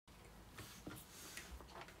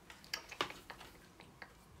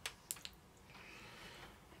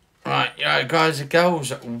Alright guys and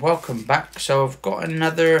girls, welcome back. So I've got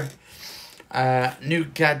another new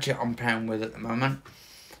gadget I'm playing with at the moment.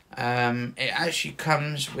 It actually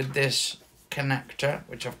comes with this connector,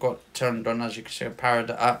 which I've got turned on. As you can see, I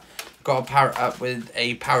powered it up. Got to power it up with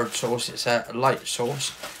a powered source. It's a light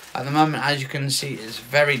source. At the moment, as you can see, it's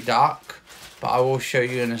very dark, but I will show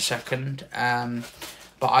you in a second.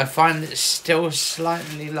 But I find it's still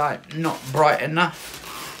slightly not bright enough.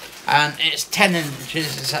 And it's 10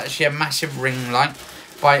 inches. It's actually a massive ring light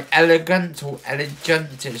by Elegant or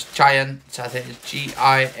Elegant. It's Giant. I think it's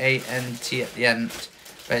G-I-A-N-T at the end.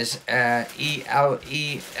 But it's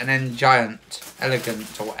E-L-E and then Giant.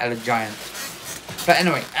 Elegant or Elegiant. But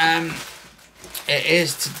anyway, it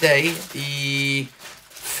is today the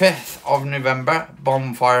 5th of November,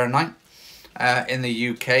 bonfire night in the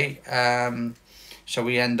UK. So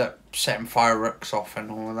we end up setting fireworks off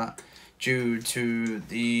and all of that, due to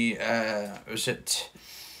the was it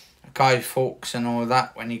Guy Fawkes and all of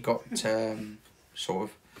that, when he got sort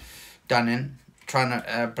of done in trying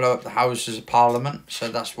to blow up the Houses of Parliament. So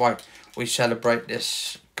that's why we celebrate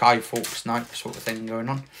this Guy Fawkes night sort of thing going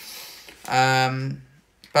on.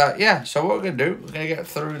 But yeah, so what we're going to do, we're going to get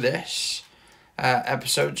through this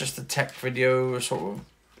episode, just a tech video, sort of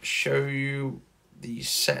show you the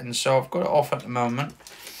settings. So I've got it off at the moment.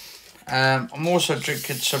 I'm also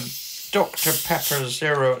drinking some Dr. Pepper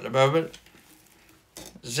Zero at the moment.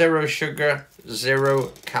 0 sugar,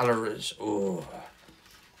 0 calories. Ooh.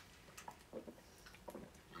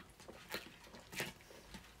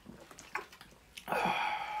 Oh,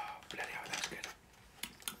 bloody hell, that's good.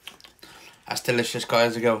 That's delicious,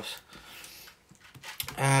 guys and girls.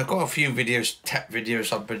 I've got a few videos, tech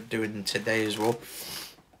videos I've been doing today as well.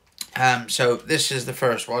 So this is the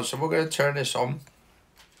first one. So we're going to turn this on.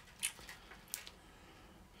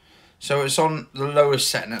 So it's on the lowest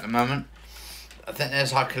setting at the moment. I think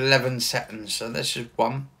there's like 11 settings. So this is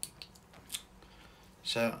 1.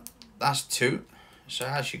 So that's 2. So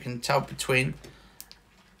as you can tell between,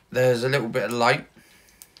 there's a little bit of light.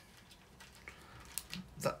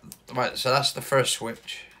 Right, so that's the first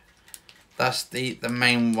switch. That's the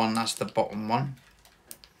main one. That's the bottom one.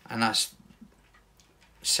 And that's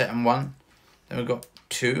setting 1. Then we've got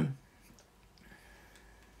 2.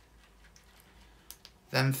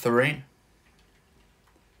 Then 3,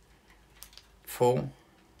 4,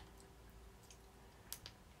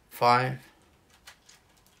 5,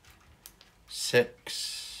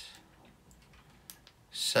 6,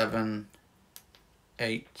 7,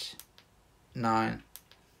 8, 9,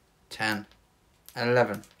 10,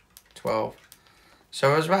 11, 12.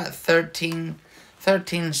 So it was about 13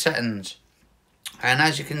 settings. And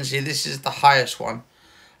as you can see, this is the highest one.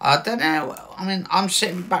 I don't know, I mean, I'm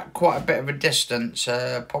sitting back quite a bit of a distance,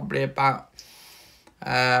 probably about,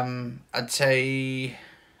 I'd say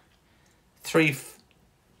 2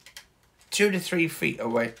 to 3 feet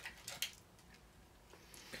away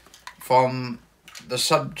from the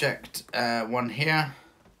subject one here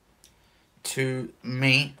to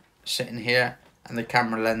me sitting here and the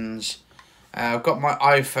camera lens. I've got my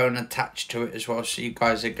iPhone attached to it as well, so you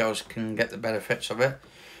guys and girls can get the benefits of it.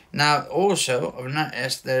 Now, also, I've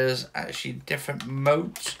noticed there's actually different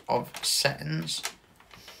modes of settings.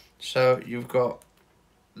 So, you've got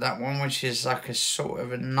that one, which is like a sort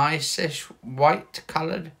of a nice-ish white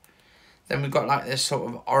coloured. Then we've got like this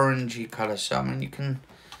sort of orangey colour. So, I mean, you can...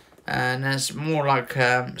 And there's more like...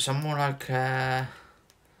 3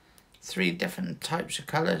 different types of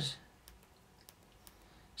colours.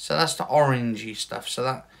 So, that's the orangey stuff. So,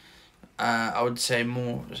 that... I would say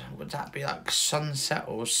more, would that be like sunset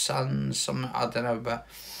or sun, something, I don't know, but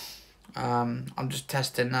I'm just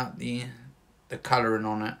testing out the colouring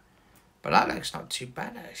on it. But that looks not too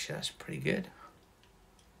bad actually, that's pretty good.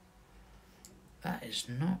 That is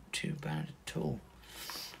not too bad at all.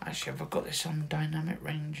 Actually, have I got this on dynamic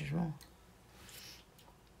range as well?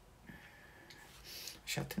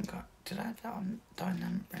 Actually, I think did I have that on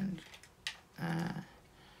dynamic range?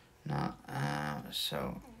 No,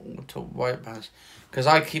 so auto white balance, because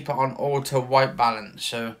I keep it on auto white balance,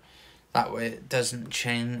 so that way it doesn't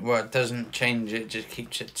change. Well, it doesn't change, it just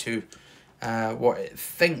keeps it to what it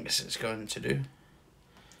thinks it's going to do.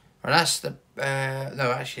 Well, that's the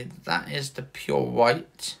no, actually that is the pure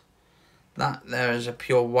white. That there is a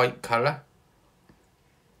pure white colour.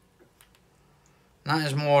 That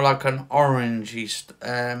is more like an orangey,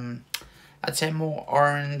 I'd say more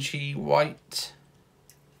orangey white.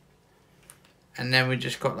 And then we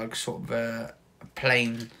just got like sort of a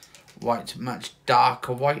plain white, much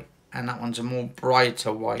darker white. And that one's a more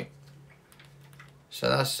brighter white. So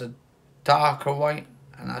that's a darker white.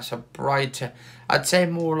 and that's a brighter, I'd say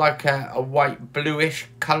more like a white bluish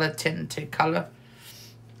colour, tinted colour.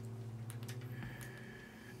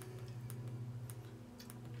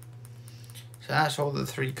 So that's all the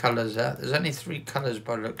 3 colours there. There's only 3 colours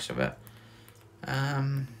by the looks of it.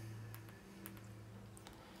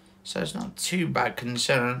 So it's not too bad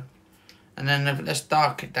considering. And then let's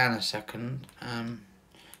dark it down a second.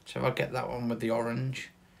 So if I get that one with the orange,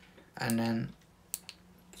 and then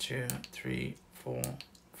 2, 3, 4,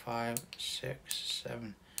 5, 6,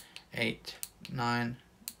 7, 8, 9,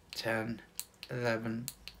 10, 11.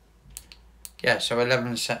 Yeah, so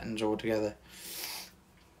 11 settings altogether.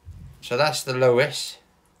 So that's the lowest.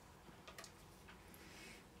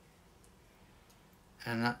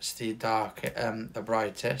 And that's the dark, the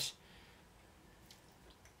brightest.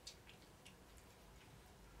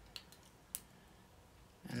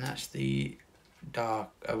 And that's the dark,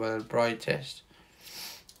 well, the brightest.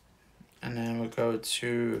 And then we'll go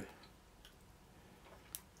to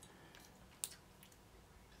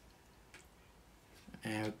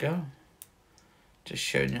there we go. Just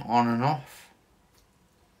showing it on and off.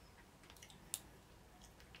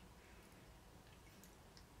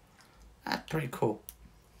 That's pretty cool.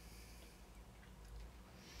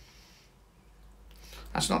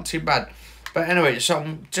 That's not too bad. But anyway, so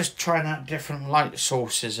I'm just trying out different light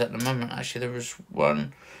sources at the moment. Actually, there was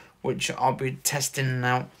one which I'll be testing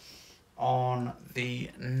out on the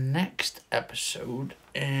next episode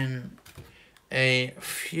in a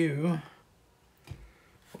few.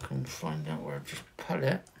 I can find out where I just put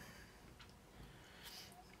it.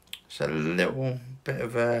 It's a little bit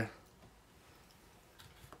of a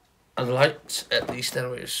light, at least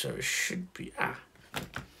anyway, so it should be,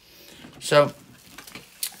 so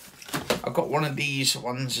I've got one of these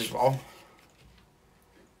ones as well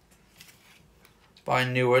by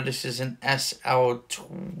Neewer. This is an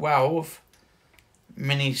SL12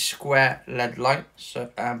 mini square LED light, so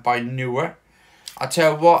by Neewer. I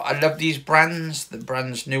tell you what, I love these brands. The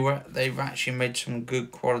brand's Neewer. They've actually made some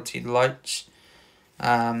good quality lights.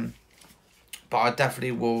 But I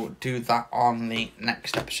definitely will do that on the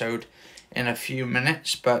next episode in a few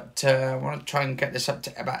minutes. But I want to try and get this up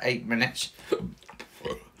to about 8 minutes.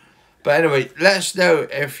 But anyway, let us know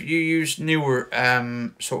if you use Neewer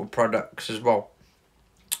sort of products as well.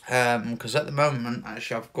 Because at the moment,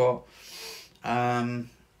 actually, I've got...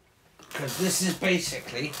 because this is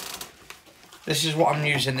basically... This is what I'm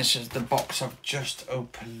using. This is the box I've just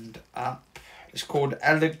opened up. It's called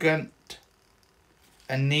Elegant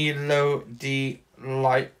Anello D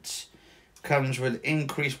lights. Comes with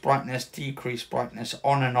increased brightness, decreased brightness,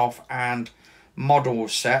 on and off, and model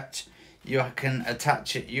set. You can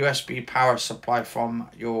attach a USB power supply from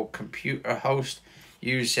your computer host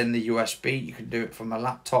using the USB. You can do it from a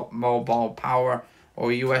laptop, mobile power, or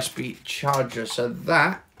USB charger. So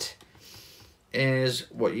that is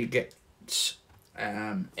what you get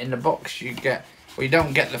in the box. You get, well, you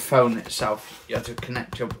don't get the phone itself. You have to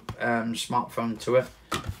connect your smartphone to it.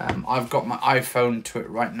 I've got my iPhone to it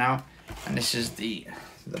right now, and this is the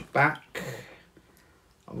back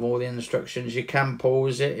of all the instructions. You can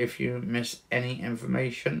pause it if you miss any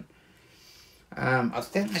information. I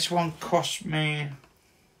think this one cost me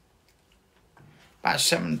about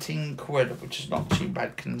 17 quid, which is not too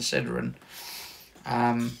bad considering,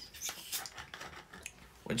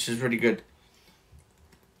 which is really good.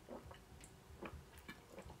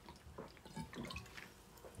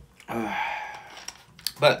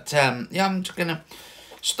 But yeah, I'm just gonna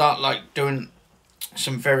start like doing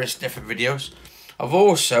some various different videos. I've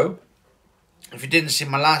also, if you didn't see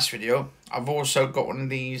my last video, I've also got one of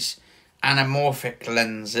these anamorphic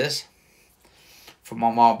lenses for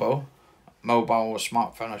my mobile or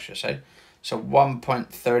smartphone, I should say. So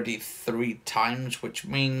 1.33 times, which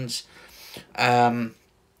means at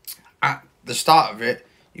the start of it,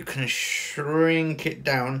 you can shrink it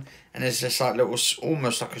down, and there's this like little,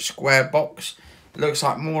 almost like a square box. It looks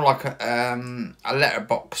like more like a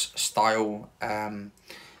letterbox style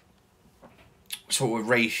sort of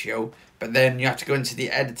ratio, but then you have to go into the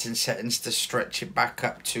editing settings to stretch it back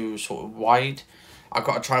up to sort of wide. I've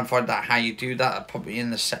got to try and find out how you do that. I'll probably in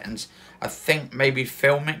the settings. I think maybe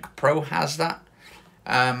Filmic Pro has that,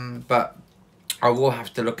 but I will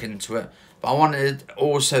have to look into it. But I wanted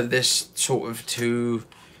also this sort of to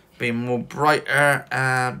be more brighter,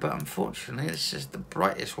 but unfortunately this is the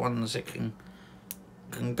brightest ones it can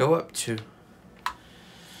go up to.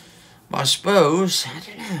 But I suppose, I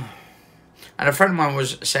don't know. And a friend of mine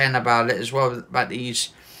was saying about it as well, about these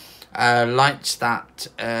lights that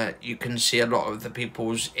you can see a lot of the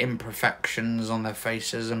people's imperfections on their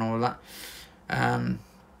faces and all that.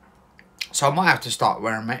 So I might have to start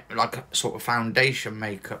wearing like a sort of foundation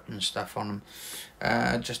makeup and stuff on them.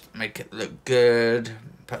 Just to make it look good.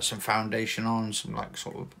 Put some foundation on, some like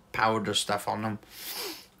sort of powder stuff on them.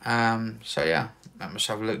 So yeah, make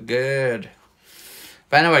myself look good.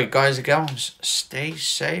 But anyway, guys and girls, stay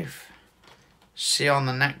safe. See you on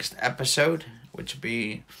the next episode, which will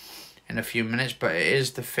be in a few minutes. But it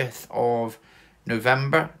is the 5th of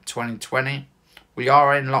November 2020. We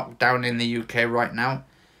are in lockdown in the UK right now.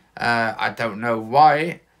 I don't know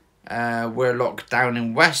why we're locked down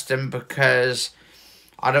in Western, because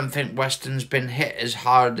I don't think Western's been hit as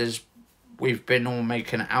hard as we've been all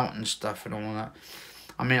making it out and stuff and all that.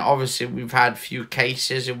 I mean, obviously we've had few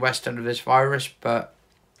cases in Western of this virus, but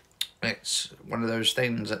it's one of those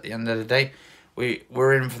things at the end of the day.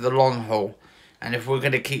 We're in for the long haul. And if we're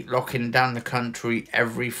going to keep locking down the country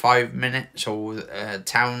every 5 minutes, or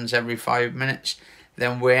towns every 5 minutes,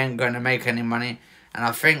 then we ain't going to make any money. And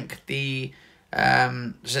I think the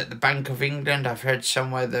Bank of England, I've heard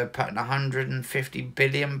somewhere they're putting £150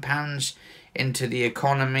 billion into the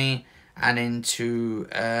economy and into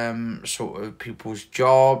sort of people's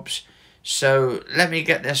jobs. So let me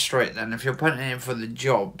get this straight then. If you're putting it in for the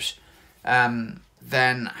jobs,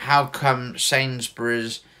 then how come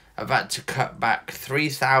Sainsbury's have had to cut back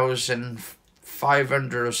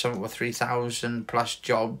 3,500 or something, or 3,000 plus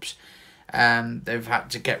jobs they've had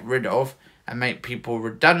to get rid of and make people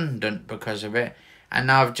redundant because of it. And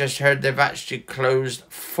now I've just heard they've actually closed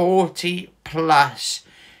 40 plus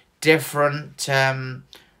different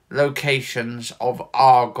locations of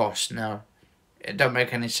Argos now. It don't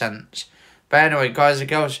make any sense. But anyway, guys and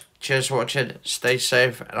girls, cheers for watching. Stay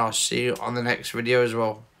safe, and I'll see you on the next video as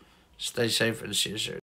well. Stay safe and see you soon.